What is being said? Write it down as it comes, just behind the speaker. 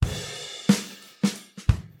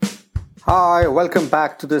Hi, welcome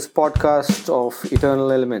back to this podcast of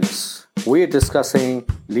Eternal Elements. We are discussing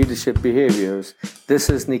leadership behaviors. This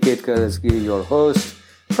is Niket Karasgi, your host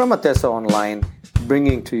from Atessa Online,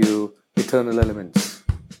 bringing to you Eternal Elements.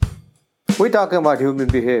 We're talking about human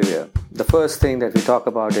behavior. The first thing that we talk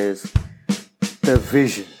about is the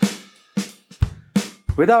vision.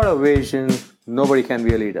 Without a vision, nobody can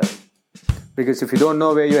be a leader. Because if you don't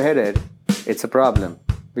know where you're headed, it's a problem.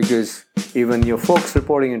 Because even your folks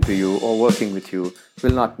reporting into you or working with you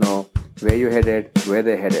will not know where you're headed, where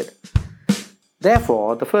they're headed.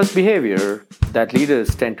 Therefore, the first behavior that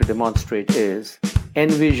leaders tend to demonstrate is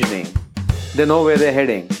envisioning. They know where they're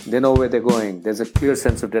heading. They know where they're going. There's a clear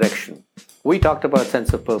sense of direction. We talked about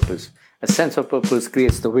sense of purpose. A sense of purpose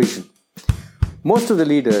creates the vision. Most of the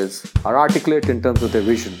leaders are articulate in terms of their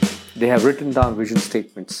vision. They have written down vision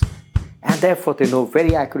statements. And therefore, they know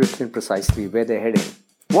very accurately and precisely where they're heading.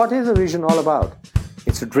 What is a vision all about?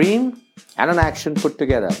 It's a dream and an action put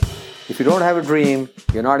together. If you don't have a dream,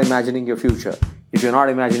 you're not imagining your future. If you're not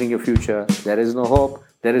imagining your future, there is no hope,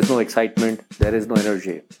 there is no excitement, there is no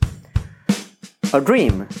energy. A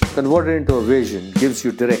dream converted into a vision gives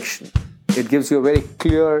you direction. It gives you a very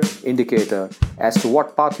clear indicator as to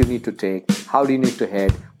what path you need to take, how do you need to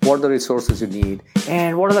head, what are the resources you need,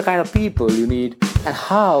 and what are the kind of people you need, and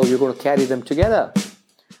how you're going to carry them together.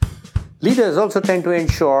 Leaders also tend to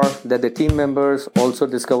ensure that the team members also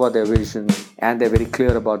discover their vision and they're very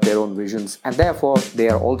clear about their own visions, and therefore they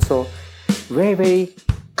are also very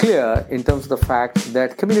clear in terms of the fact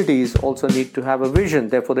that communities also need to have a vision.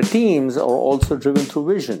 Therefore the teams are also driven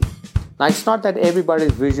through vision. Now it's not that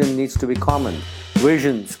everybody's vision needs to be common.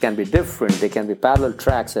 Visions can be different, they can be parallel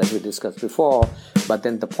tracks as we discussed before, but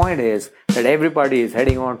then the point is that everybody is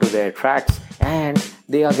heading on to their tracks and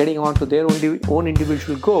they are getting on to their own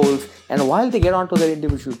individual goals, and while they get on to their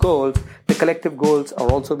individual goals, the collective goals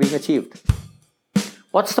are also being achieved.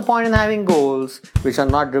 What's the point in having goals which are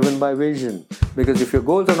not driven by vision? Because if your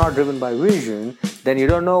goals are not driven by vision, then you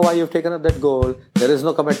don't know why you've taken up that goal, there is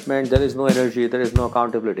no commitment, there is no energy, there is no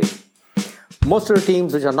accountability. Most of the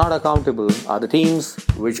teams which are not accountable are the teams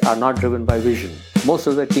which are not driven by vision. Most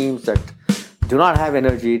of the teams that do not have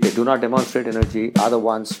energy, they do not demonstrate energy, are the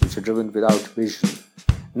ones which are driven without vision.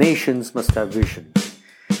 Nations must have vision.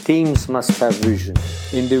 Teams must have vision.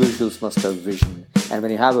 Individuals must have vision. And when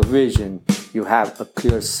you have a vision, you have a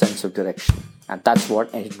clear sense of direction. And that's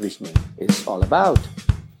what envisioning is all about.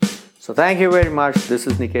 So thank you very much. This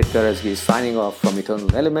is Niket Karasgi signing off from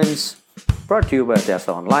Eternal Elements, brought to you by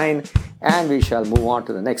Atessa Online. And we shall move on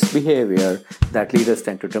to the next behavior that leaders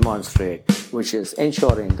tend to demonstrate, which is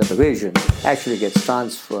ensuring that the vision actually gets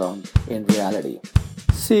transformed in reality.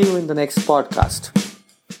 See you in the next podcast.